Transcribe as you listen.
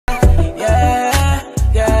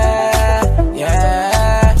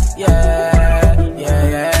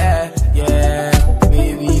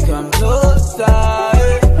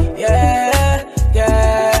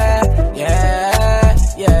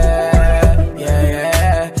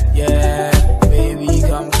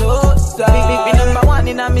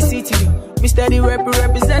Me steady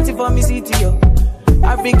representing for me city, yo.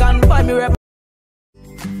 African boy, me rep.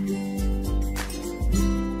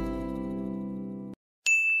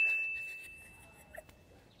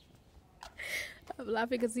 I'm laughing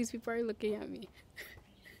because these people are looking at me.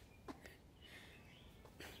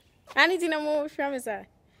 Anything more from sir.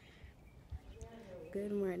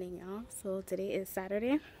 Good morning, y'all. So today is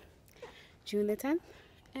Saturday, June the 10th,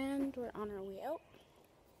 and we're on our way out.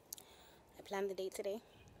 I planned the date today,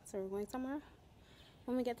 so we're going somewhere.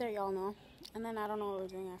 When we get there, y'all know. And then I don't know what we're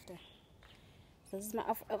doing after. So this is my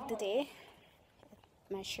outfit of the day.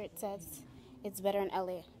 My shirt says it's better in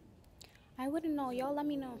LA. I wouldn't know. Y'all let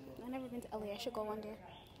me know. I've never been to LA. I should go one day.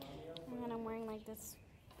 And then I'm wearing like this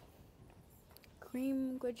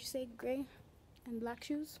cream, what'd you say, gray and black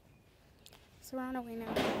shoes. So we're on our way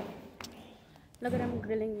now. Look at them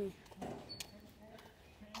grilling me.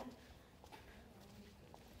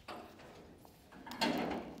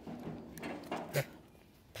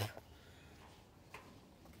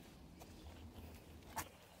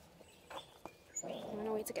 I'm on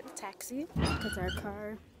our way to get the taxi because our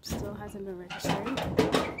car still hasn't been registered.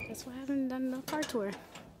 That's why I haven't done the car tour.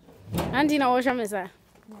 And you know what I'm saying?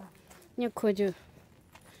 You could you?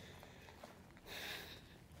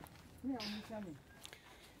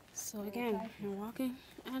 So again, I'm walking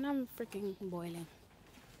and I'm freaking boiling,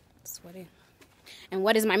 sweating. And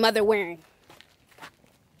what is my mother wearing?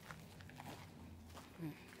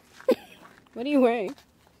 What are you wearing?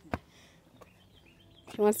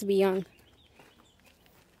 She wants to be young.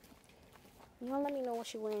 You don't let me know what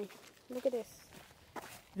she's wearing. Look at this.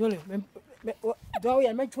 Right.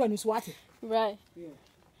 Yeah.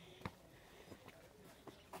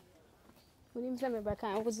 What do you say back?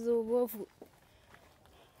 I was so wolf.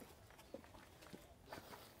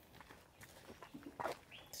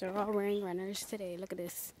 So we're all wearing runners today. Look at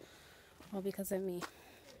this. All because of me.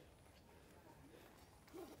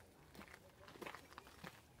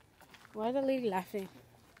 Why is the lady laughing?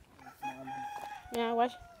 Yeah,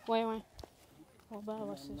 watch. Why? What about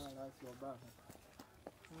what's this?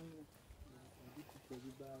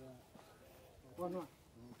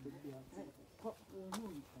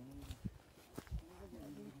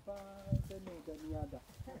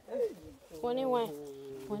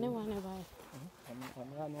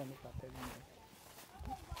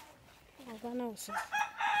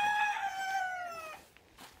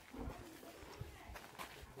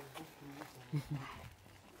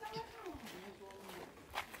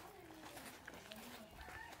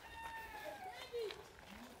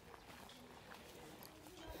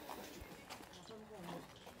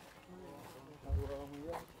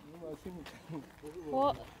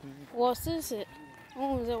 What's this?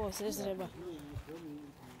 Oh, what's this about?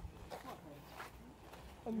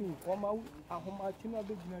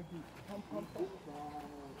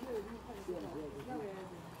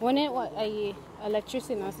 When it what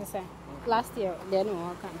electricity now say last year they no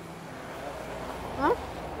work. Huh?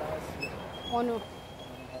 Oh no.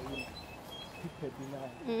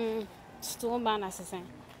 Stone ban as say.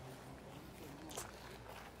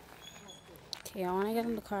 Okay, I want to get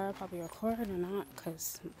in the car, probably record or not,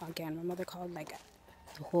 because again, my mother called like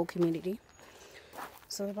the whole community,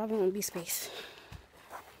 so there probably won't be space.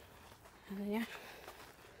 And then, yeah.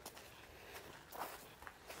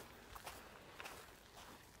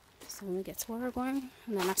 So when we get to where we're going,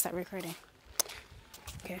 and then I'll start recording.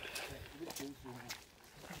 Okay.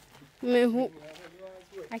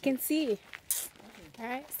 I can see.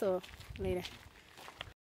 Alright, so later.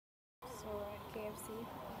 So we're at KFC.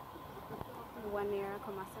 One near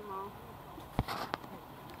Kumasi Mall.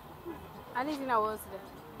 I didn't know what was there.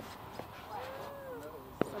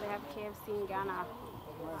 So they have KFC in Ghana.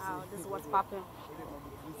 Wow, this is what's popping.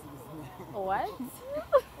 What?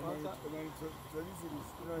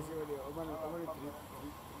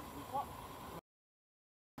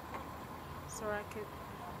 So we're at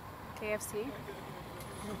KFC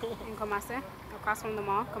in Kumasi, across from the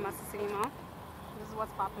mall, Kumasi City Mall. This is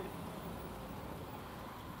what's popping.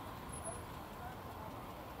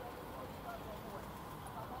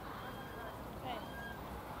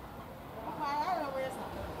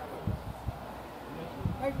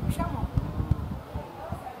 I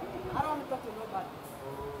don't want to talk to nobody.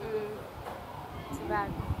 It's bad.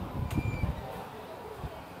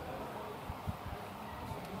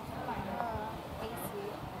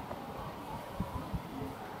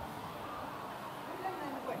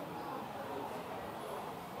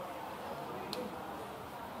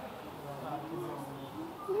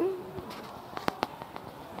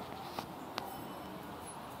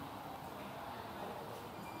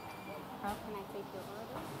 How can I take your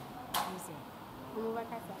order? Easy. Move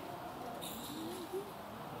back outside.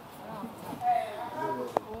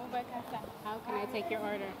 How can I take your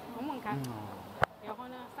order?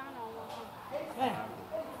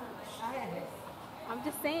 I'm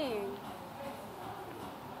just saying.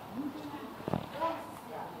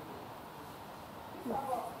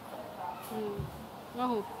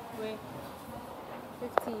 Oh, wait.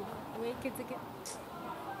 15. Wait, get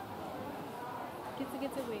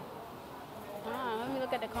away. Let me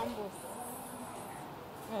look at the combos.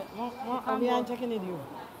 I'm checking it.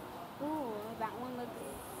 Ooh, that one looks.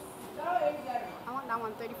 I want that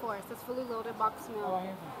one, 34. It says fully loaded box meal.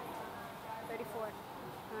 34.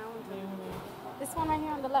 That one's this one right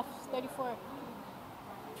here on the left, 34.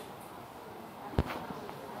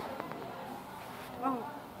 Oh.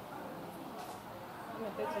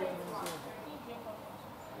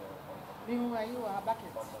 Are you a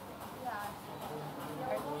bucket?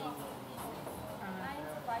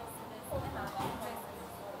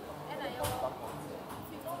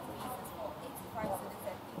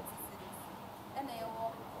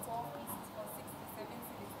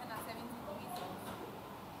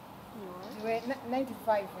 Wait,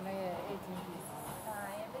 95 when I 18 pieces.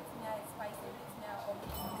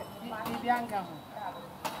 Bianca.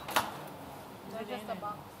 They're just a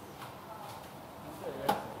box.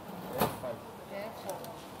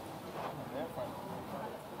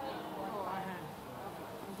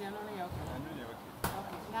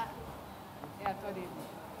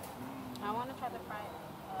 I want to try the fries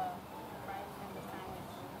and the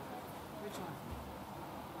sandwich. Which one?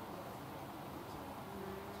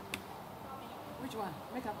 Which one?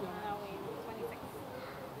 Make up your mind. No, wait, 26.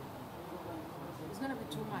 It's going to be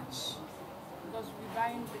too much because we're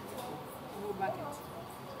buying the whole bucket.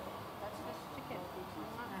 That's just chicken.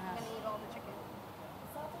 I'm going to eat all the chicken.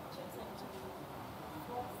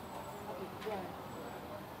 Okay, go ahead.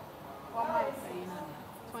 What miles are you now?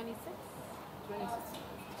 26? 26.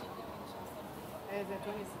 There's a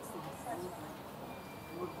 26.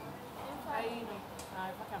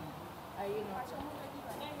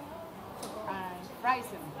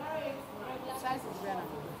 Rice and size is better.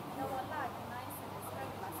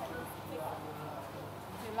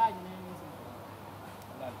 Large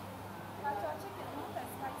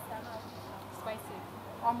spicy.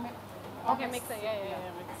 Okay, mix it.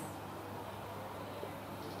 Yeah, mix.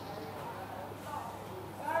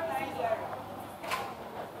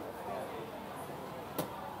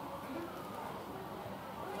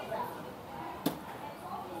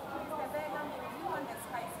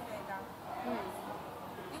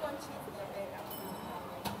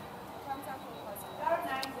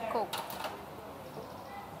 Cool.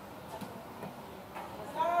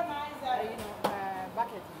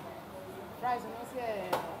 Bucket. Fries and also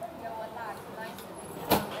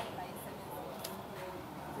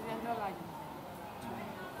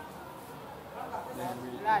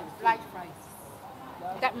large fries.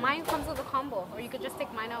 That mine comes with a combo, or you could just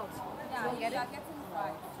take mine out. Yeah, you get it?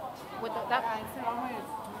 With the, that.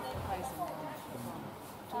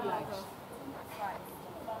 Too large.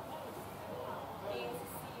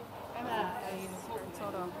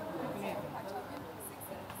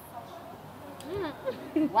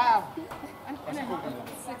 Wow. And 6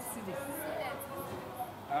 cities.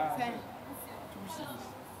 10. 2 cities.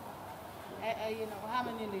 You know, how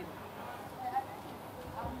many liters?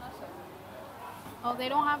 Oh, they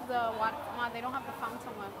don't have the water. They don't have the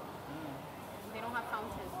fountain one. They don't have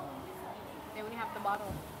fountain. They only have the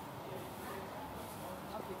bottle.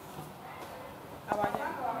 Okay. How about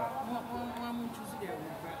that? One choose there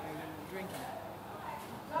drinking.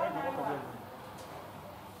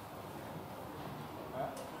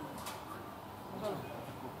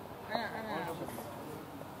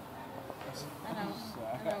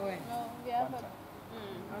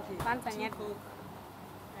 Okay. Fanta, yeah. Coke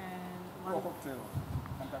and one cocktail.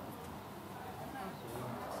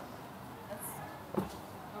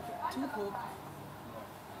 Okay, 2 Coke,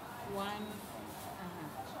 1.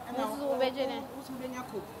 And This is all veg in it. What's in your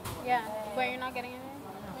Coke? Yeah, but you're not getting it.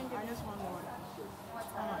 I just want one.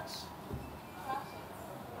 How much?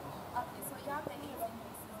 Okay, so you have the 18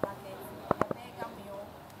 pieces bucket, a burger meal,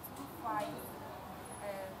 2 fries,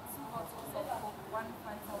 2 bottles of Coke, 1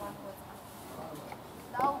 Fanta, 1 water.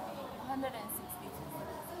 That will be 162.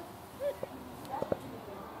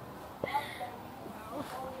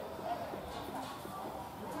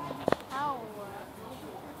 How?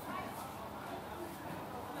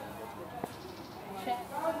 Check.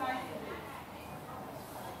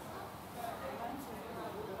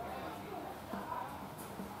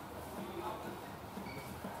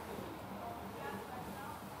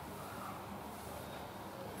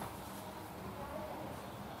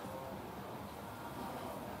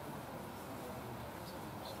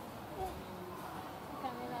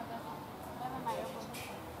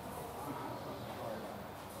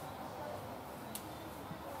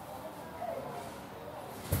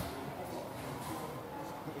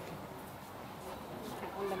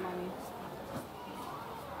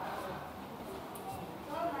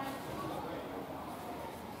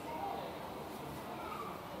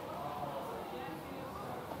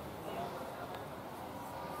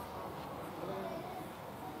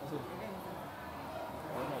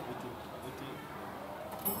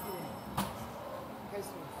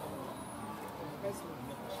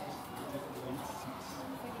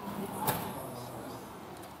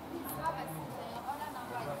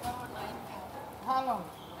 How long?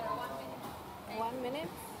 1 minute.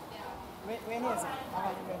 When is it?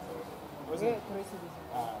 Was it?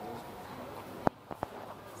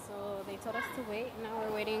 So they told us to wait. Now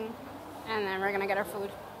we're waiting, and then we're gonna get our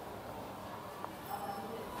food.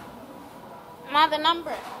 Ma, the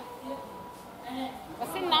number.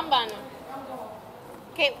 What's the number?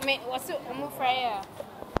 Okay, what's the fryer?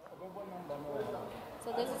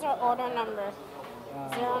 So this is our order number.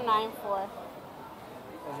 094.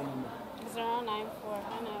 094.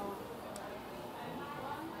 I know.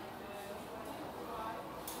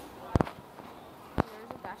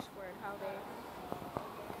 There's a dashboard how they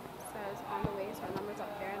says on the way, so our number's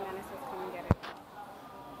up there, and then it says come and get it.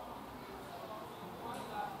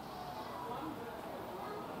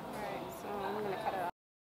 Alright, so I'm gonna cut it off.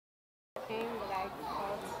 Okay, the guy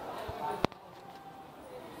called.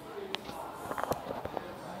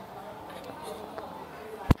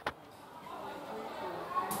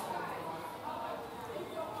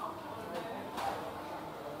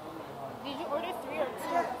 Did you order 3 or 2?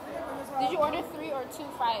 Did you order 3 or 2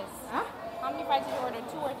 fries? Huh? How many fries did you order?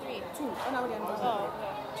 2 or 3? 2. Oh, no, we didn't. Oh,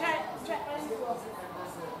 okay. Check.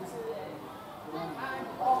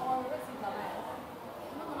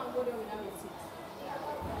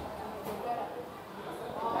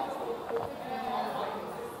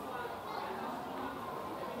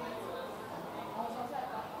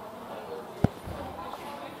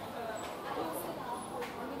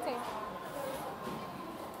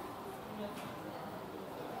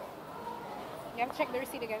 You have to check the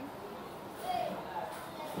receipt again.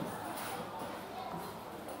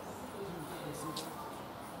 So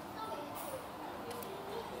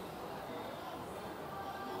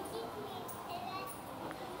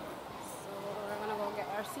we're gonna go get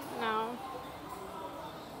our seat now.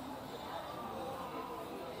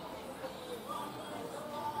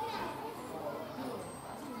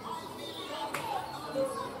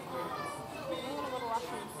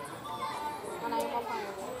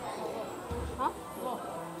 Huh?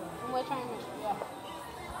 We're trying to. Yeah.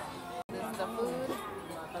 This is the food.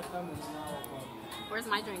 Where's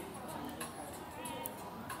my drink?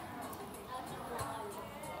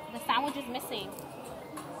 The sandwich is missing.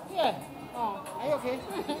 Yeah. Oh. Are you okay?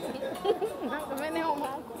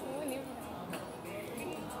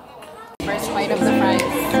 First bite of the fries.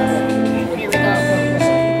 Here we go.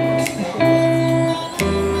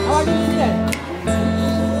 How are you today?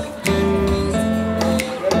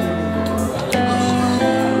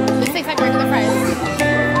 This tastes like regular fries.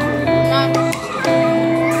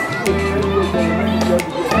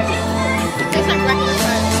 It tastes like regular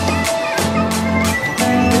fries.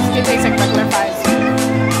 It tastes like regular fries.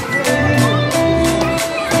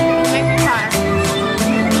 Make me try.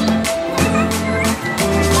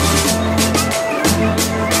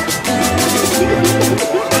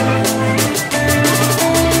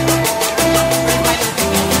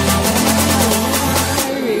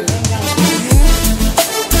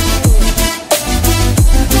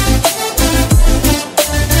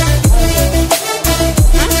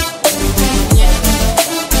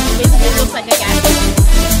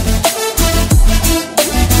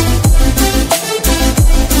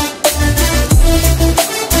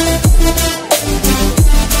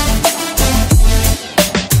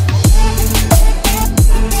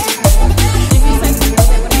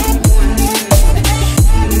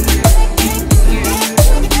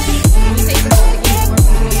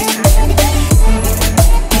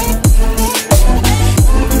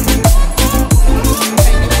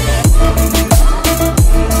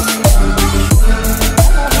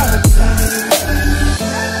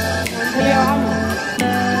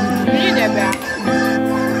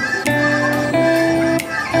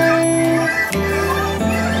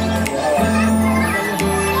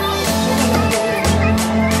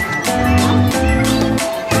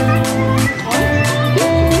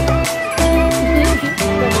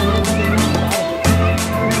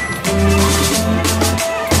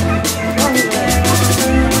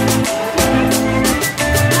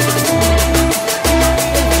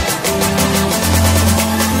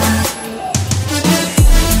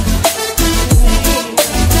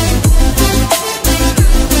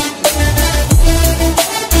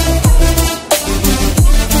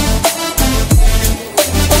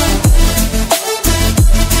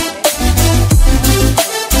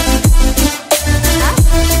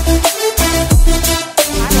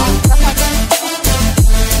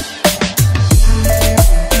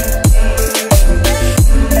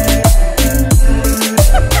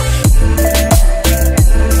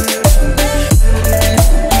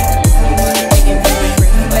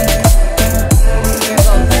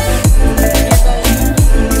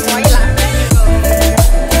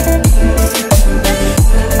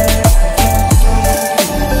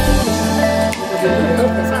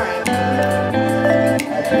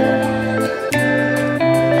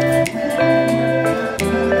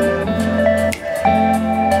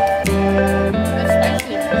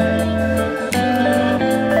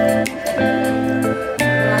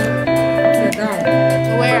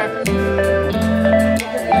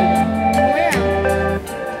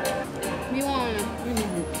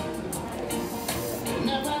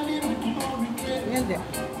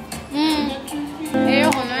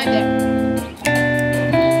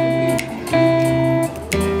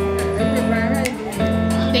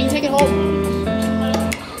 Then you take it home.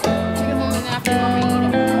 Take it home and then after you want to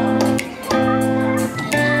eat it.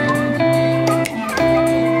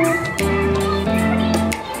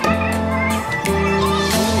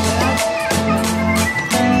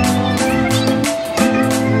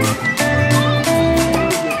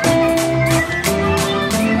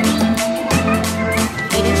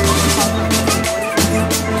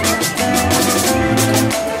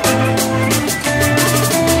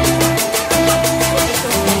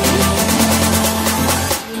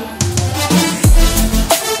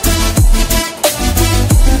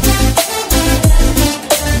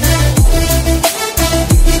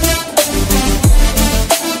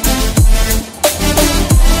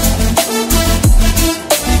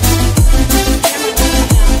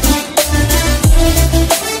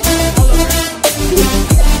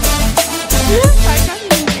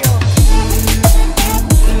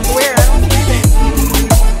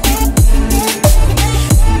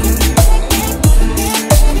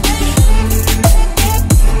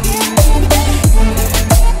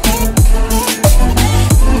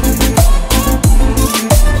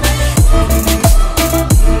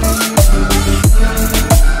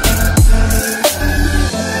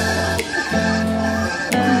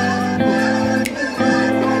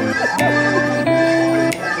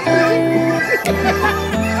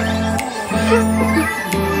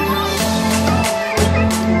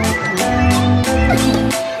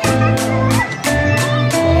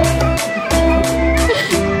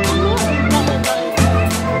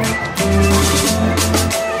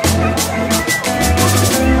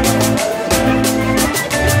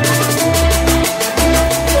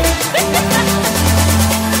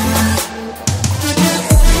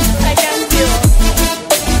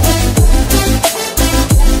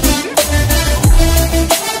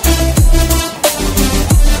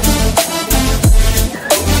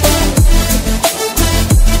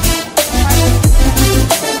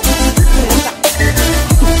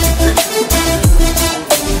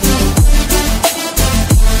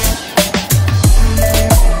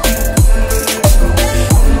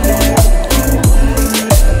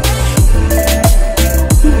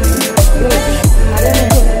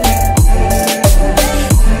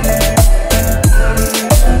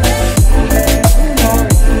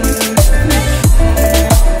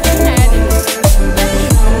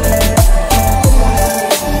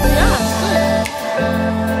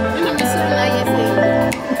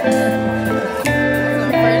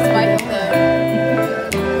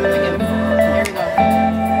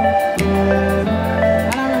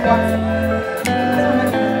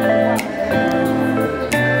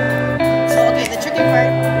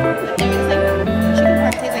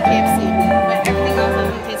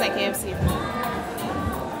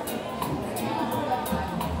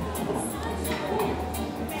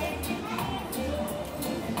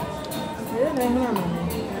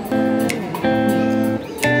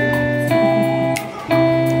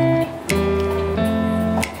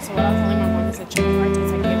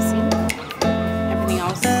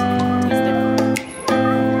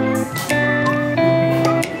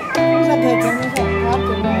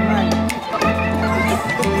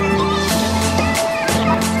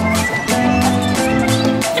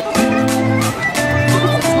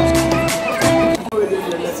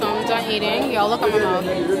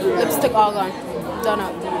 Lipstick all gone. Done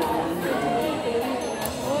up.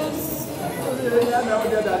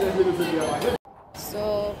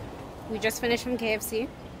 So we just finished from KFC.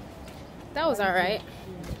 That was alright.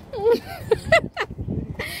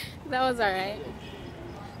 That was alright.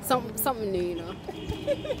 Something new, you know.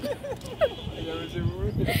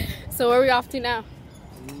 So where are we off to now?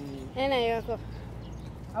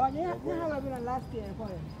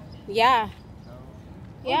 Yeah.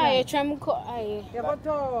 Yeah, you're trying to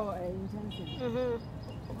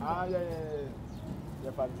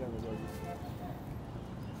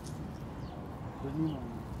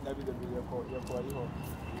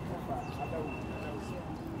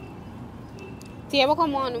Tiago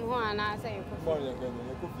como on na say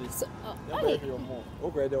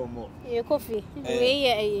your coffee.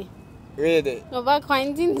 No back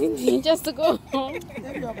finding just to go home.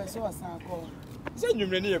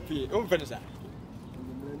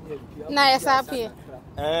 Na yes happy.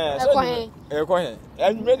 I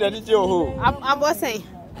was saying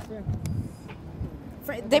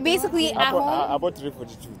they basically at home. I bought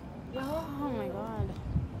 342. Oh my god.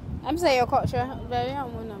 I'm saying your culture very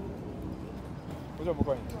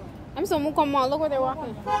I'm so come on, look where they're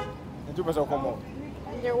walking.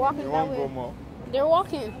 They're walking that way. They're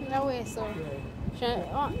walking that way, so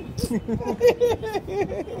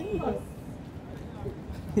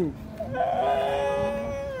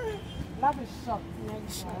Love is shocked.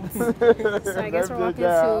 So I guess we're walking to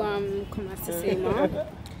Kumasi Mall.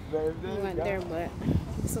 We went there, but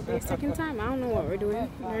this will be a second time. I don't know what we're doing.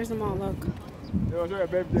 Where's the mall? Look.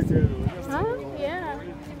 Huh? Yeah.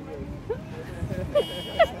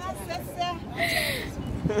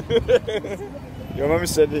 Your mom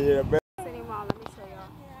said here. City Mall. Let me show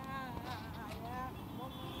y'all.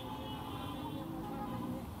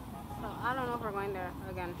 So I don't know if we're going there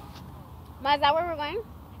again. Ma, is that where we're going?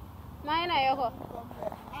 Ma, ina yoko.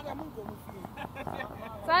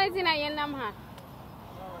 So it's in a yendam ha.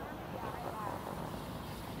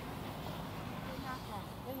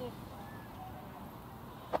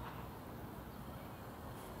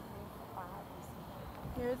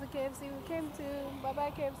 Here's the KFC we came to. Bye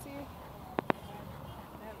bye, KFC.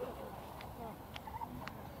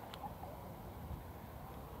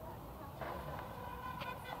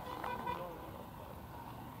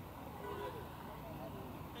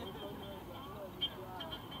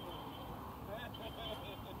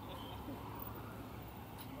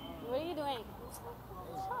 What are you doing?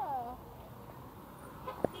 Oh.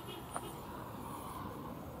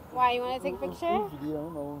 Why, you want to take a picture?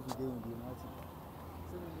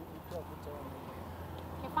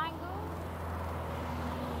 You find good?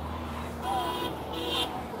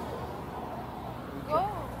 Go.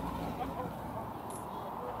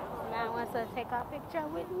 Man wants to take a picture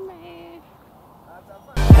with me.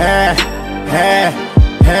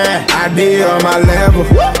 I did on my level.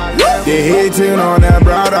 They hating on that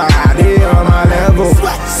brother. I did on my level.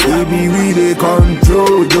 We the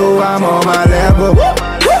control, Joe. I'm on my level.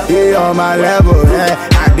 They on my level.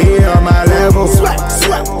 I did on my level.